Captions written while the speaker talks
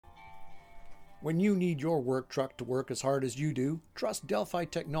When you need your work truck to work as hard as you do, trust Delphi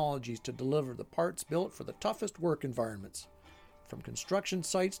Technologies to deliver the parts built for the toughest work environments. From construction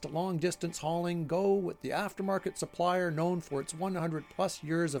sites to long distance hauling, go with the aftermarket supplier known for its 100 plus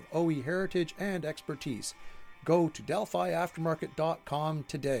years of OE heritage and expertise. Go to DelphiAftermarket.com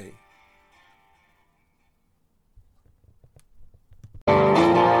today.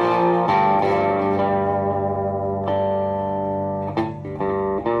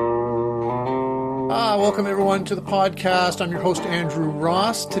 Welcome everyone to the podcast. I'm your host, Andrew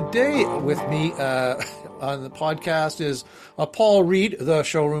Ross. Today with me on the podcast is Paul Reed, the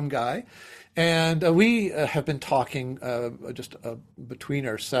showroom guy. And we have been talking between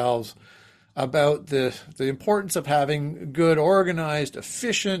ourselves about the importance of having good, organized,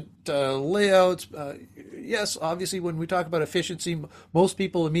 efficient layouts. Yes, obviously, when we talk about efficiency, most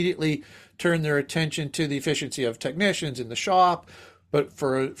people immediately turn their attention to the efficiency of technicians in the shop. But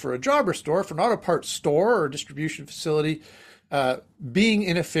for a jobber store, for an auto parts store or distribution facility, being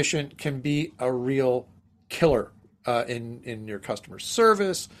inefficient can be a real killer in your customer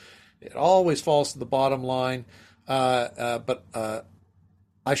service. It always falls to the bottom line. But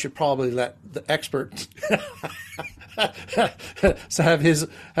I should probably let the expert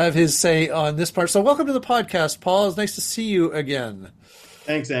have his say on this part. So welcome to the podcast, Paul. It's nice to see you again.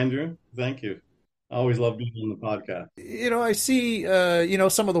 Thanks, Andrew. Thank you. I always love being on the podcast. I see,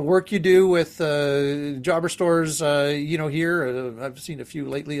 some of the work you do with jobber stores, here. I've seen a few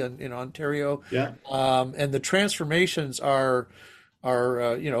lately in Ontario. Yeah. And the transformations are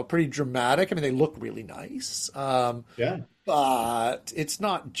pretty dramatic. I mean, they look really nice. Yeah. But it's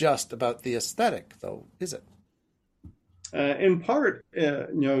not just about the aesthetic, though, is it? In part,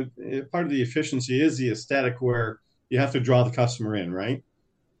 part of the efficiency is the aesthetic where you have to draw the customer in, right?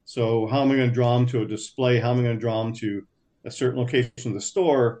 So how am I going to draw them to a display? How am I going to draw them to a certain location of the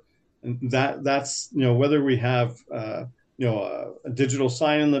store? And that's whether we have a digital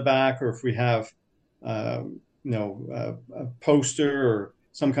sign in the back, or if we have a poster or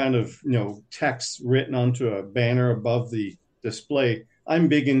some kind of text written onto a banner above the display. I'm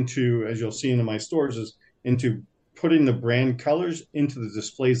big into, as you'll see in my stores, is into putting the brand colors into the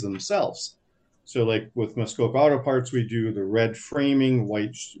displays themselves. So like with Muskoka Auto Parts, we do the red framing,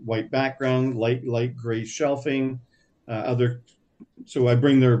 white background, light gray shelving, so I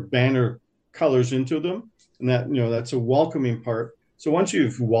bring their banner colors into them, and that's a welcoming part. So once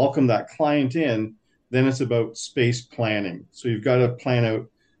you've welcomed that client in, then it's about space planning. So you've got to plan out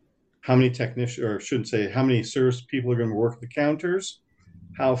how many technicians, or I shouldn't say how many service people are going to work the counters,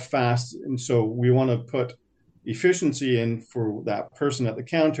 how fast, and so we want to put efficiency in for that person at the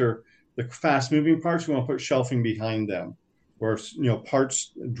counter. The fast moving parts, we want to put shelving behind them, or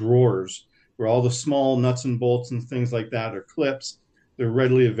parts drawers where all the small nuts and bolts and things like that are clips. They're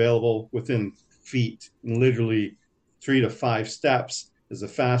readily available within feet, and literally 3 to 5 steps is the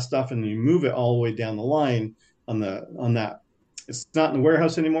fast stuff, and you move it all the way down the line on that. It's not in the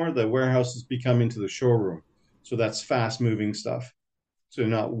warehouse anymore. The warehouse has become into the showroom, so that's fast moving stuff. So you're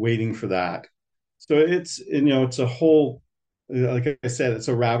not waiting for that. So it's a whole. Like I said, it's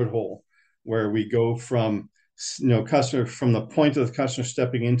a rabbit hole where we go from customer, from the point of the customer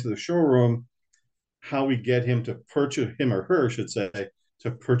stepping into the showroom, how we get him to purchase, him or her, I should say,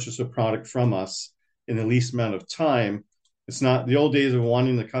 to purchase a product from us in the least amount of time. It's not the old days of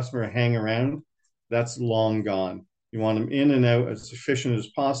wanting the customer to hang around. That's long gone. You want them in and out as efficient as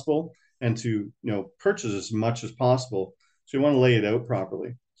possible, and to purchase as much as possible. So you want to lay it out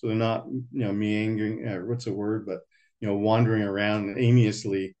properly, so they're not meandering. What's the word? But wandering around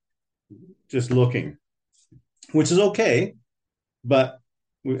aimlessly, just looking, which is okay, but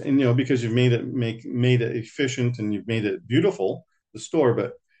because you've made it efficient and you've made it beautiful, the store,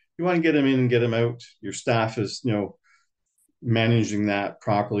 but you want to get them in and get them out. Your staff is managing that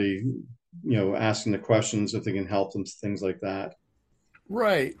properly, asking the questions if they can help them, things like that.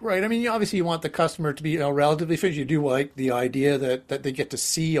 Right. I mean, obviously, you want the customer to be, relatively efficient. You do like the idea that they get to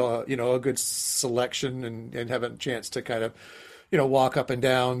see, a good selection and have a chance to kind of, walk up and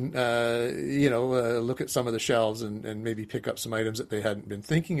down, look at some of the shelves and maybe pick up some items that they hadn't been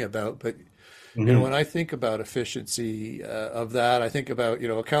thinking about. But, when I think about efficiency of that, I think about,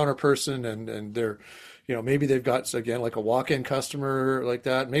 a counter person and their maybe they've got, again, like a walk-in customer like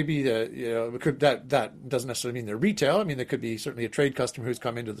that. Maybe that doesn't necessarily mean they're retail. I mean, there could be certainly a trade customer who's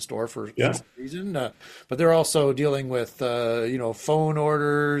come into the store for some reason, but they're also dealing with phone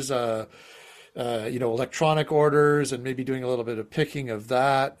orders, electronic orders, and maybe doing a little bit of picking of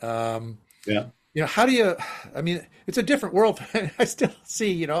that. How do you? I mean, it's a different world. I still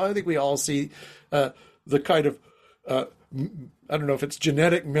see. I think we all see the kind of I don't know if it's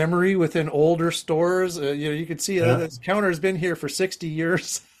genetic memory within older stores. You can see Yeah, this counter has been here for 60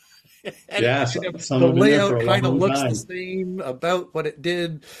 years. And it yeah. kind of, Some the have been there for layout a kind of long looks the time. same about what it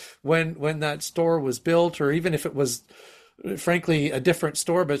did when that store was built, or even if it was frankly a different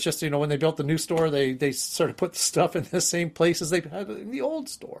store, but it's just, when they built the new store, they sort of put the stuff in the same places they had in the old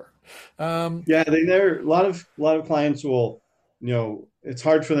store. Um, Yeah, they never. A lot of clients will, it's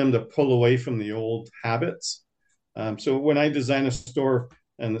hard for them to pull away from the old habits. So when I design a store,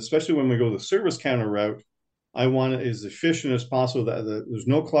 and especially when we go the service counter route, I want it as efficient as possible. That there's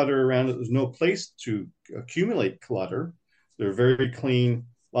no clutter around it. There's no place to accumulate clutter. They're very clean.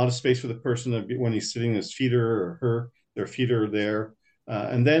 A lot of space for the person to be, when he's sitting, his feeder or her, their feet are there.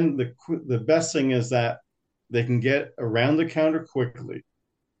 And then the best thing is that they can get around the counter quickly.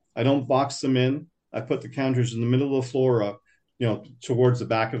 I don't box them in. I put the counters in the middle of the floor, towards the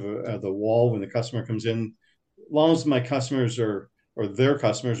back of the wall when the customer comes in. As long as my customers are or their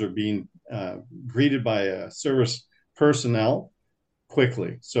customers are being greeted by a service personnel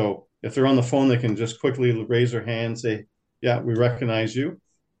quickly. So if they're on the phone, they can just quickly raise their hand, say, "Yeah, we recognize you,"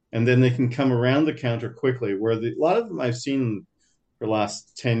 and then they can come around the counter quickly. Where a lot of them I've seen for the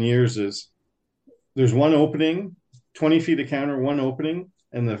last 10 years is there's one opening, 20 feet of counter, one opening,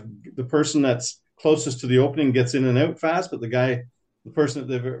 and the person that's closest to the opening gets in and out fast, but the person at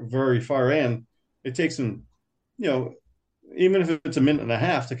the very far end, it takes them, you know, even if it's a minute and a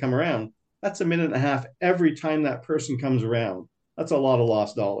half to come around, that's a minute and a half every time that person comes around. That's a lot of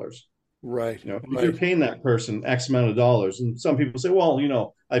lost dollars. right, If you're right. paying that person X amount of dollars, and some people say, well,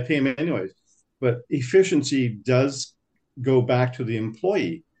 I pay them anyways. But efficiency does go back to the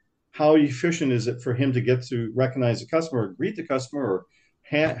employee. How efficient is it for him to get to recognize the customer, or greet the customer, or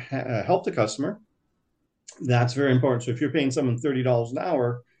help the customer? That's very important. So if you're paying someone $30 an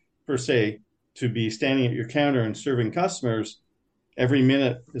hour, per se, to be standing at your counter and serving customers, every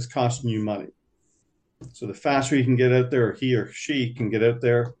minute is costing you money. So the faster he can get out there, or he or she can get out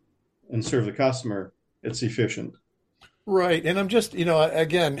there and serve the customer, it's efficient. Right. And I'm just,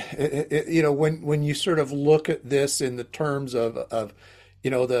 again, when you sort of look at this in the terms of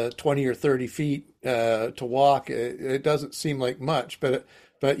the 20 or 30 feet to walk, it doesn't seem like much, but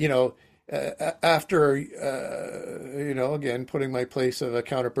after, again, putting my place of a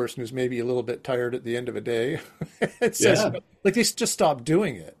counter person who's maybe a little bit tired at the end of a day, it says, Yeah, like they just stop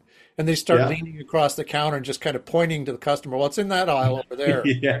doing it. And they start yeah, leaning across the counter and just kind of pointing to the customer. Well, it's in that aisle over there.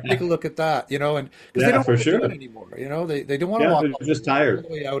 Take yeah, a look at that, and because they yeah, don't for want to do it sure. anymore. They don't want to Yeah, walk they're just all tired. the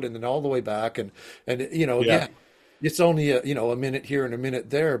way out and then all the way back. And Yeah, again, it's only a minute here and a minute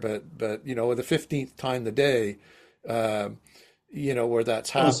there, but the 15th time the day, um, where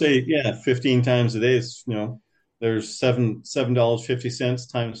that's I'll happening. say, yeah, 15 times a day is, there's $7.50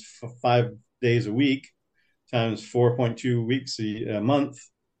 times 5 days a week times 4.2 weeks a month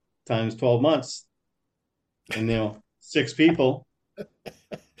times 12 months, and 6 people.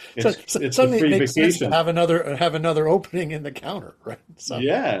 So, It's a suddenly it free makes sense to vacation. have another opening in the counter, right? So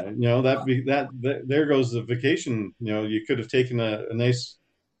Yeah, that there goes the vacation. You could have taken a nice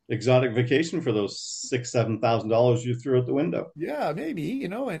exotic vacation for those $6,000-7,000 you threw out the window. yeah, maybe,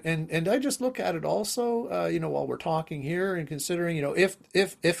 and I just look at it also, while we're talking here and considering,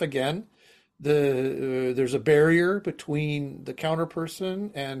 if again, there's a barrier between the counter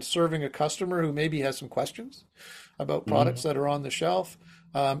person and serving a customer who maybe has some questions about products Mhm. that are on the shelf.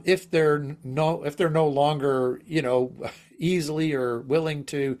 If they're no longer, easily or willing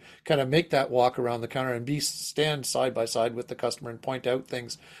to kind of make that walk around the counter and stand side by side with the customer and point out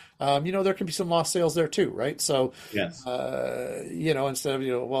things, there can be some lost sales there too, right? So, Yes. instead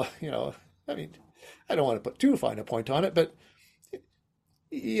of, well, I mean, I don't want to put too fine a point on it, but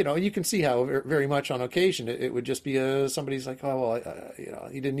you can see how very much on occasion it would just be somebody's like, oh well, he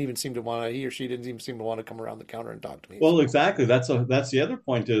or she didn't even seem to want to come around the counter and talk to me. Well, exactly. That's the other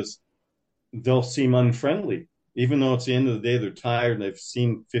point is they'll seem unfriendly, even though it's the end of the day. They're tired. They've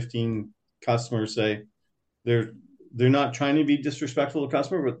seen 15 customers. Say they're they're not trying to be disrespectful to the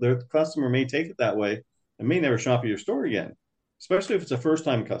customer, but the customer may take it that way and may never shop at your store again, especially if it's a first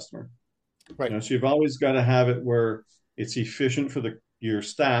time customer. Right. So you've always got to have it where it's efficient for your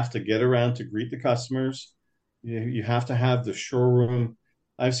staff to get around to greet the customers. You have to have the showroom.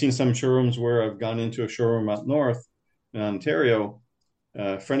 I've seen some showrooms where I've gone into a showroom up north in Ontario.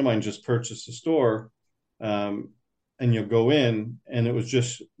 A friend of mine just purchased a store, um, and you'll go in, and it was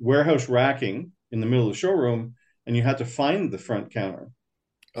just warehouse racking in the middle of the showroom, and you had to find the front counter.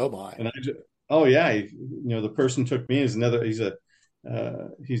 Oh my. And oh yeah, the person took me as another.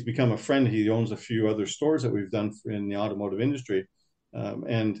 He's become a friend. He owns a few other stores that we've done in the automotive industry,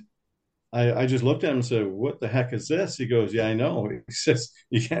 and I just looked at him and said, "What the heck is this?" He goes, "Yeah, I know." He says,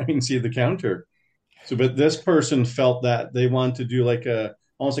 "You can't even see the counter." So, but this person felt that they want to do like a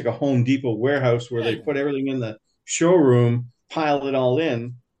almost like a Home Depot warehouse where Yeah, they yeah. put everything in the showroom, pile it all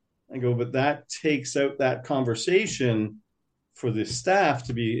in. I go, but that takes out that conversation for the staff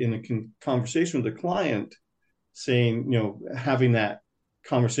to be in a conversation with the client, saying, having that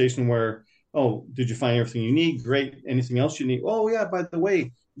conversation where, oh, did you find everything you need? Great. Anything else you need? Oh, yeah, by the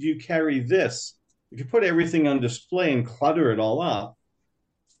way, do you carry this? If you put everything on display and clutter it all up,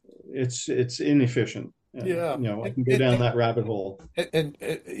 it's inefficient. Yeah. I can go down that rabbit hole. And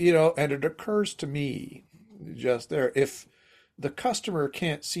it occurs to me just there, if the customer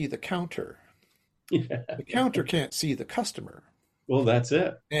can't see Yeah. the counter can't see the customer. Well, that's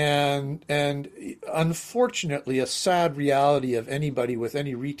it. And unfortunately, a sad reality of anybody with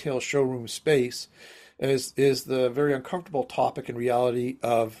any retail showroom space is the very uncomfortable topic and reality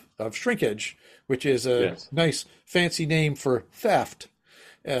of shrinkage, which is a Yes. nice fancy name for theft.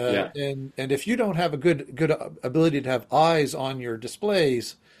 Yeah. And if you don't have a good ability to have eyes on your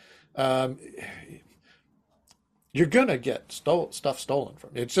displays, um, you're gonna get stuff stolen from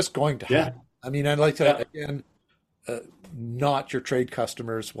you. It's just going to Yeah. happen. I mean, I'd like to Yeah. again, not your trade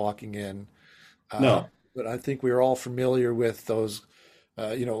customers walking in, uh, No. but I think we're all familiar with those,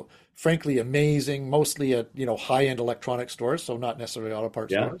 frankly amazing, mostly at high-end electronic stores, so not necessarily auto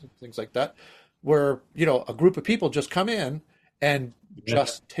parts Yeah. stores and things like that, where a group of people just come in and Yeah.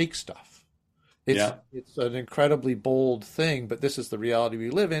 just take stuff. It's Yeah. it's an incredibly bold thing, but this is the reality we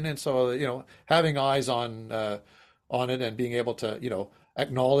live in, and so having eyes on it and being able to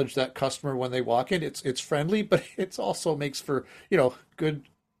acknowledge that customer when they walk in, it's friendly, but it's also makes for good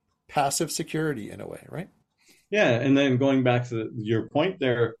passive security in a way, right? Yeah. And then going back to your point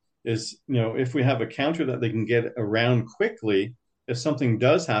there is, if we have a counter that they can get around quickly, if something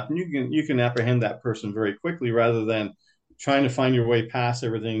does happen, you can apprehend that person very quickly rather than trying to find your way past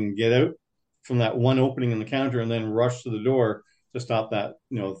everything and get out from that one opening in the counter and then rush to the door to stop that,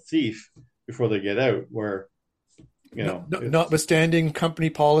 thief before they get out, where, No, no, it's notwithstanding company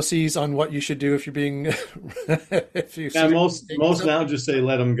policies on what you should do if you're being if you yeah, see most now just say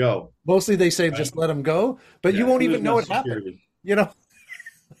let them go, mostly they say right? just let them go, but you Yeah, won't so there's even no know it happened, security. you know.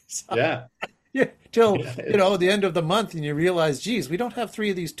 So, Yeah. yeah, till Yeah. the end of the month, and you realize, geez, we don't have three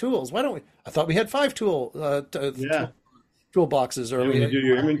of these tools. Why don't we? I thought we had five Yeah. toolboxes And when you earlier. do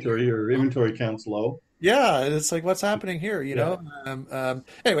your inventory count's low. Yeah, it's like what's happening here, you Yeah. know?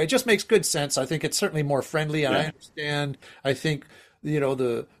 Anyway, it just makes good sense. I think it's certainly more friendly, and I Yeah. understand. I think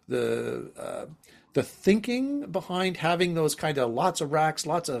the thinking behind having those kind of lots of racks,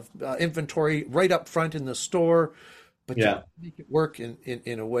 lots of inventory right up front in the store, but you Yeah. make it work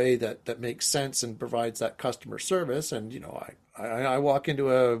in a way that makes sense and provides that customer service. And I walk into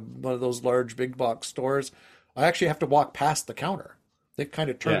one of those large big box stores. I actually have to walk past the counter. They kind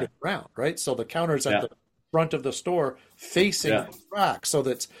of turned Yeah. it around, right? So the counter's at Yeah. the front of the store facing Yeah. the rack, so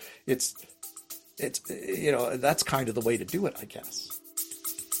that it's that's kind of the way to do it, I guess.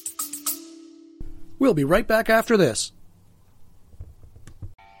 We'll be right back after this.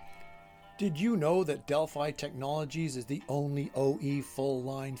 Did you know that Delphi Technologies is the only OE full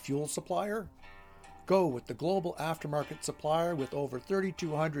line fuel supplier? Go with the global aftermarket supplier with over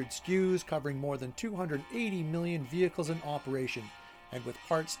 3,200 SKUs covering more than 280 million vehicles in operation, and with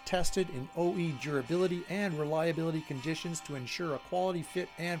parts tested in OE durability and reliability conditions to ensure a quality fit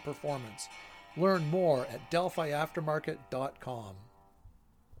and performance. Learn more at delphiaftermarket.com.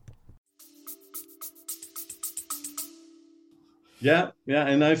 Yeah, yeah,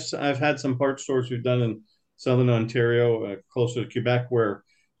 and I've had some parts stores we've done in Southern Ontario, closer to Quebec, where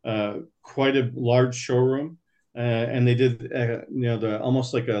quite a large showroom, and they did the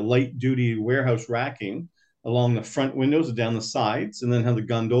almost like a light duty warehouse racking along the front windows and down the sides, and then have the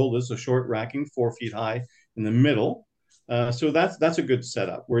gondolas, a short racking 4 feet high in the middle. So that's a good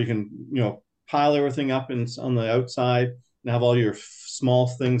setup where you can pile everything up on the outside and have all your small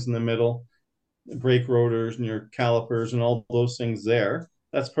things in the middle, brake rotors and your calipers and all those things there.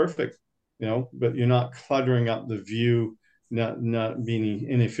 That's perfect, but you're not cluttering up the view, not being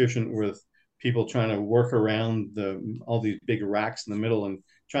inefficient with people trying to work around all these big racks in the middle and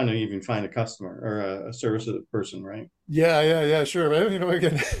trying to even find a customer or a service person, right? Yeah, sure. But,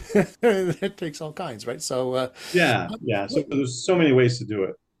 again, it takes all kinds, right? So, Yeah, yeah. So there's so many ways to do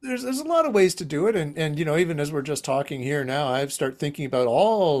it. there's a lot of ways to do it, and even as we're just talking here now, I start thinking about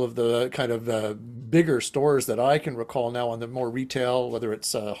all of the kind of bigger stores that I can recall now on the more retail, whether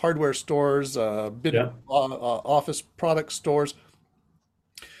it's hardware stores, bit Yeah, office product stores.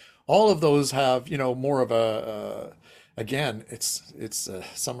 All of those have more of again, it's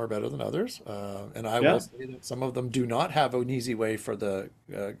some are better than others, and I will Yeah, say that some of them do not have an easy way for the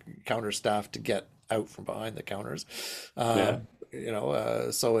counter staff to get out from behind the counters. yeah,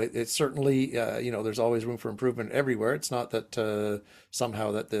 So it's certainly there's always room for improvement everywhere. It's not that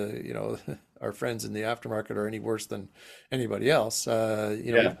somehow that the our friends in the aftermarket are any worse than anybody else. yeah,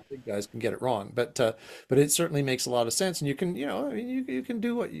 Even the big guys can get it wrong, but it certainly makes a lot of sense, and you can I mean, you can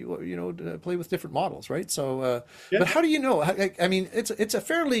do what play with different models, right? So, yeah, but how do you know? I mean, it's a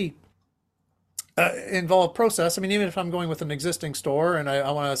fairly involved process. I mean, even if I'm going with an existing store and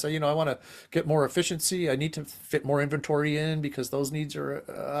I want to say, I want to get more efficiency, I need to fit more inventory in because those needs are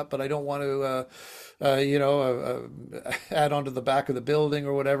up, but I don't want to, add on to the back of the building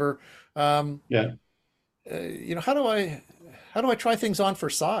or whatever. Um, yeah. how do I try things on for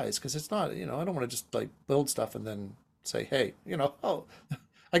size? Because it's not, I don't want to just like build stuff and then say, hey, oh,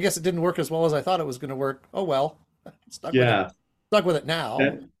 I guess it didn't work as well as I thought it was going to work. Oh well, stuck with it. Yeah. Stuck with it now.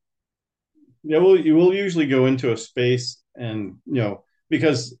 And yeah, well, you will usually go into a space and,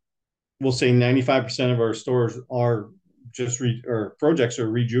 because we'll say 95% of our stores are or projects are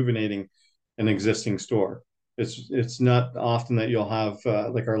rejuvenating an existing store. It's not often that you'll have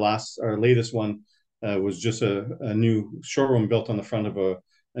like our latest one was just a new showroom built on the front of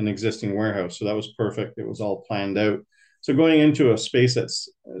an existing warehouse. So that was perfect. It was all planned out. So going into a space that's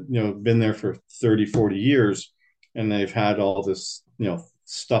been there for 30, 40 years, and they've had all this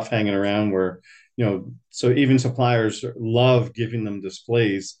stuff hanging around where so even suppliers love giving them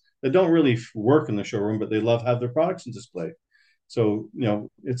displays that don't really work in the showroom, but they love have their products in display. So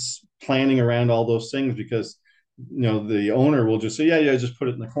it's planning around all those things because the owner will just say, yeah, yeah, just put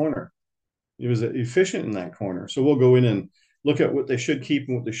it in the corner. It was efficient in that corner. So we'll go in and look at what they should keep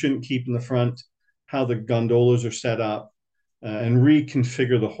and what they shouldn't keep in the front, how the gondolas are set up, and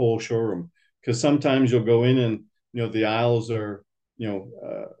reconfigure the whole showroom. Because sometimes you'll go in and the aisles are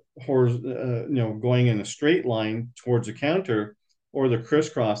going in a straight line towards a counter, or they're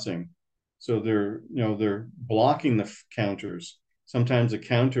crisscrossing, so they're blocking the counters. Sometimes the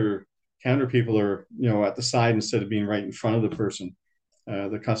counter people are at the side instead of being right in front of the person,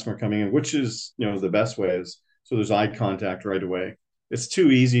 the customer coming in, which is the best way is so there's eye contact right away. It's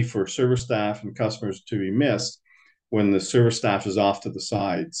too easy for service staff and customers to be missed when the service staff is off to the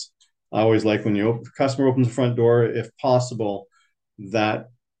sides. I always like when the customer opens the front door, if possible, that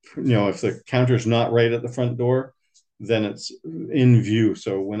if the counter is not right at the front door, then it's in view.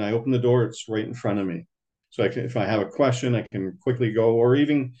 So when I open the door, it's right in front of me. So if I have a question, I can quickly go. Or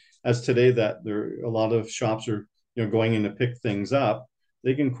even as today, that there a lot of shops are going in to pick things up,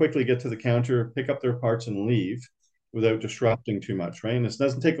 they can quickly get to the counter, pick up their parts, and leave without disrupting too much, right? And it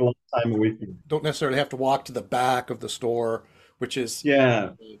doesn't take a long time away from. Don't necessarily have to walk to the back of the store, which is Yeah,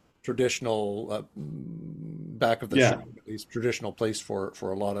 the traditional back of the yeah, shop, at least traditional place for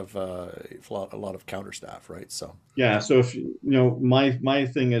a lot of counter staff, right? So yeah. So if my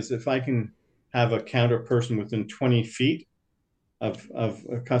thing is if I can have a counter person within 20 feet of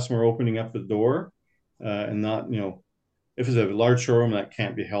a customer opening up the door, and not if it's a large showroom that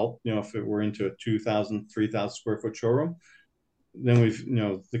can't be helped, if it were into a 2,000, 3,000 square foot showroom, then we've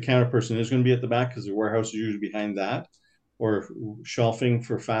the counter person is going to be at the back because the warehouse is usually behind that, or shelving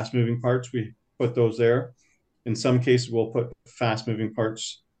for fast moving parts, we put those there. In some cases we'll put fast moving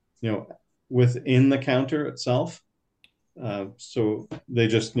parts within the counter itself. So they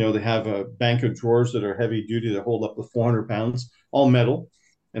just, they have a bank of drawers that are heavy duty that hold up to 400 pounds, all metal,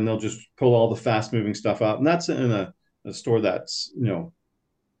 and they'll just pull all the fast moving stuff out. And that's in a store that's,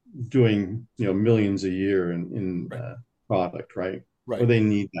 doing, millions a year in right, product, right? Or right. they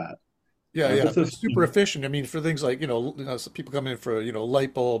need that. Yeah, yeah, But but this, it's super efficient. I mean, for things like, so people come in for,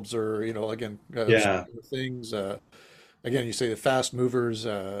 light bulbs or, again, yeah, smaller things. Again, you say the fast movers,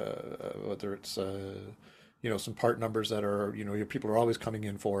 whether it's, some part numbers that are, your people are always coming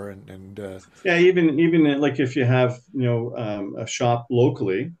in for, and yeah, even like if you have a shop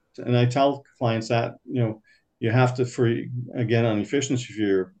locally, and I tell clients that you have to, for again, on efficiency for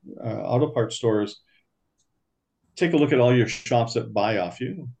your auto parts stores, take a look at all your shops that buy off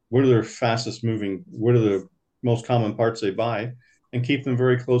you. What are their fastest moving? What are the most common parts they buy, and keep them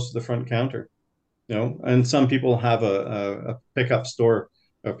very close to the front counter. And some people have a pickup store,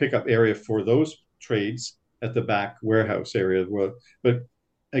 a pickup area for those trades at the back warehouse area. But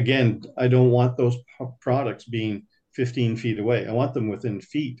again, I don't want those products being 15 feet away. I want them within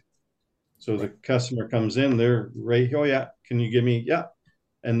feet. So the right, customer comes in, they're right. Oh yeah, can you give me? Yeah,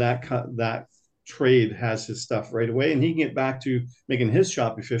 and that trade has his stuff right away, and he can get back to making his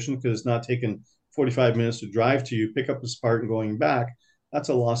shop efficient because it's not taking 45 minutes to drive to you, pick up his part, and going back. That's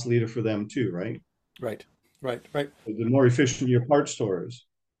a lost leader for them too, right? right. Right, right. The more efficient your parts store is,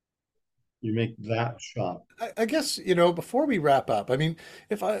 you make that shop. I guess, before we wrap up, I mean,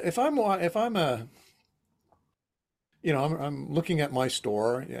 if I'm a, I'm looking at my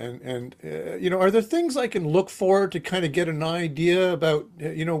store and are there things I can look for to kind of get an idea about,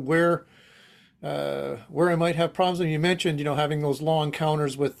 where I might have problems? And you mentioned, having those long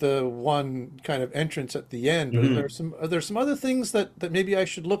counters with the one kind of entrance at the end. But Mhm. are there some other things that maybe I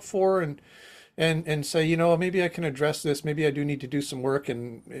should look for and say, maybe I can address this. Maybe I do need to do some work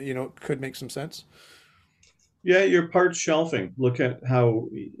and, it could make some sense. Yeah, your parts shelving. Look at how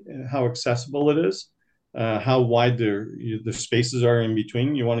accessible it is, how wide the spaces are in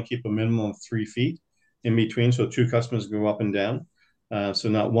between. You want to keep a minimum of 3 feet in between, so two customers go up and down. So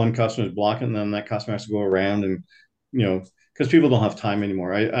not one customer is blocking, and then that customer has to go around and because people don't have time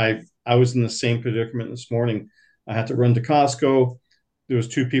anymore. I was in the same predicament this morning. I had to run to Costco. There was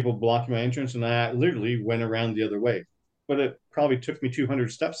two people blocking my entrance, and I literally went around the other way. But it probably took me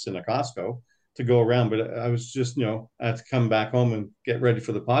 200 steps in a Costco to go around. But I was just, I had to come back home and get ready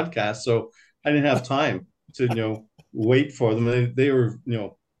for the podcast. So I didn't have time to, wait for them. They were,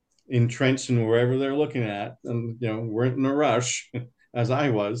 entrenched in wherever they're looking at and, weren't in a rush as I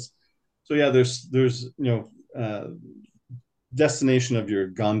was. So yeah, there's, destination of your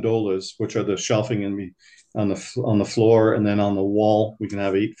gondolas, which are the shelving on the floor, and then on the wall, we can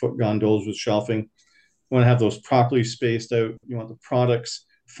have 8-foot gondolas with shelving. You want to have those properly spaced out. You want the products,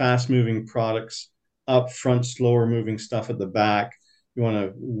 fast moving products up front, slower moving stuff at the back. You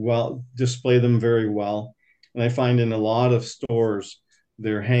want to display them very well. And I find in a lot of stores,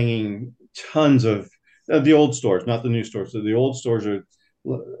 they're hanging tons of the old stores, not the new stores. So the old stores are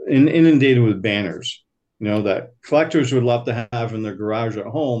inundated with banners, that collectors would love to have in their garage at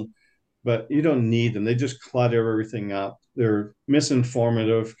home, but you don't need them. They just clutter everything up. They're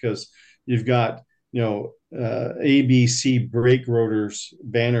misinformative because you've got, ABC brake rotors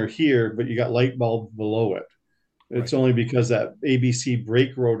banner here, but you got light bulb below it. It's Right. only because that ABC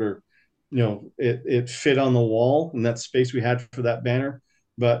brake rotor, it fit on the wall and that space we had for that banner,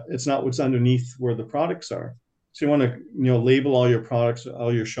 but it's not what's underneath where the products are. So you want to, label all your products,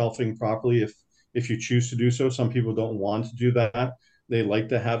 all your shelving properly if you choose to do so. Some people don't want to do that. They like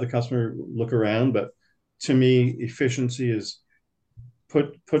to have the customer look around, but to me, efficiency is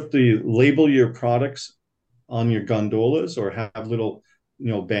put the label your products on your gondolas or have little,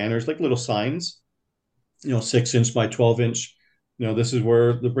 banners, like little signs, 6 inch by 12 inch. This is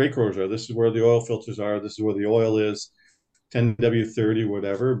where the brake rotors are. This is where the oil filters are. This is where the oil is. 10W30,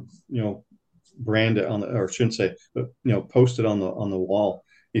 whatever. Brand it on the, or I shouldn't say, but post it on the wall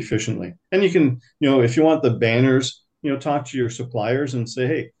efficiently. And you can, if you want the banners, talk to your suppliers and say,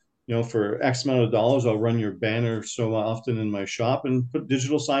 hey, for X amount of dollars, I'll run your banner so often in my shop and put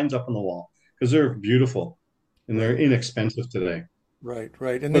digital signs up on the wall because they're beautiful and Right. they're inexpensive today. Right.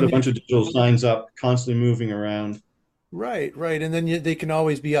 Right. And Put then a bunch of digital signs up, constantly moving around. right. Right. And then they can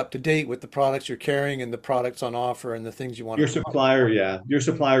always be up to date with the products you're carrying and the products on offer and the things you want to Your promote. supplier, yeah, your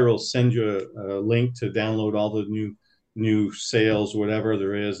supplier will send you a link to download all the new sales, whatever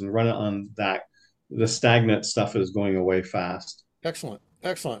there is, and run it on that. The stagnant stuff is going away fast. Excellent.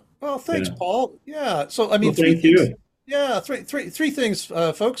 Excellent. Well, thanks, Yeah. Paul. Yeah. So, I mean, Well, three thank things. you. Yeah, three things,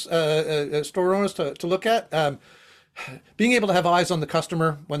 folks, store owners to look at. Being able to have eyes on the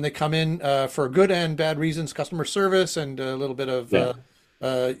customer when they come in for good and bad reasons, customer service, and a little bit of Yeah.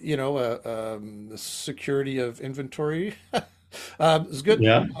 the security of inventory is good.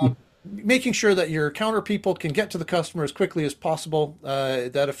 Yeah. Making sure that your counter people can get to the customer as quickly as possible.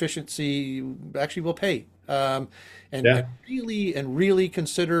 That efficiency actually will pay. And Yeah. really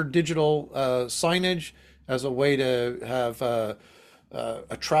consider digital signage as a way to have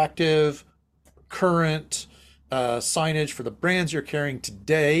attractive, current signage for the brands you're carrying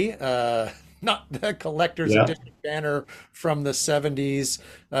today, not the collector's Yeah. edition banner from the 70s,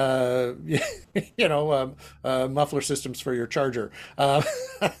 muffler systems for your charger.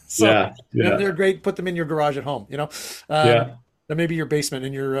 So, Yeah. and Yeah. they're great. Put them in your garage at home, Yeah. or maybe your basement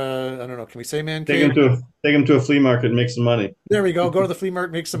in your, I don't know, can we say man Take cave? them to a flea market and make some money. There we go. Go to the flea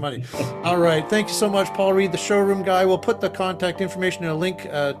market, make some money. All right. Thank you so much, Paul Reed, the showroom guy. We'll put the contact information and a link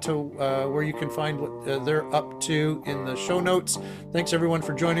to where you can find what they're up to in the show notes. Thanks, everyone,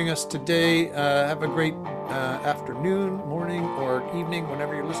 for joining us today. Have a great afternoon, morning, or evening,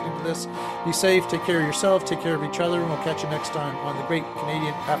 whenever you're listening to this. Be safe. Take care of yourself. Take care of each other. And we'll catch you next time on the Great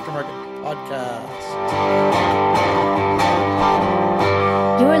Canadian Aftermarket Podcast.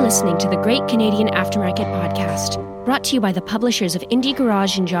 You're listening to the Great Canadian Aftermarket Podcast, brought to you by the publishers of Indie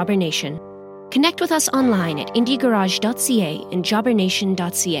Garage and Jobber Nation. Connect with us online at indiegarage.ca and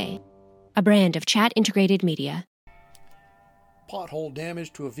jobbernation.ca. a brand of Chat Integrated Media. Pothole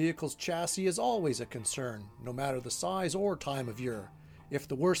damage to a vehicle's chassis is always a concern, no matter the size or time of year. If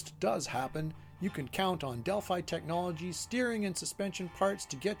the worst does happen, you can count on Delphi Technologies steering and suspension parts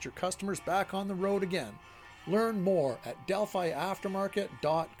to get your customers back on the road again. Learn more at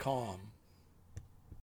delphiaftermarket.com.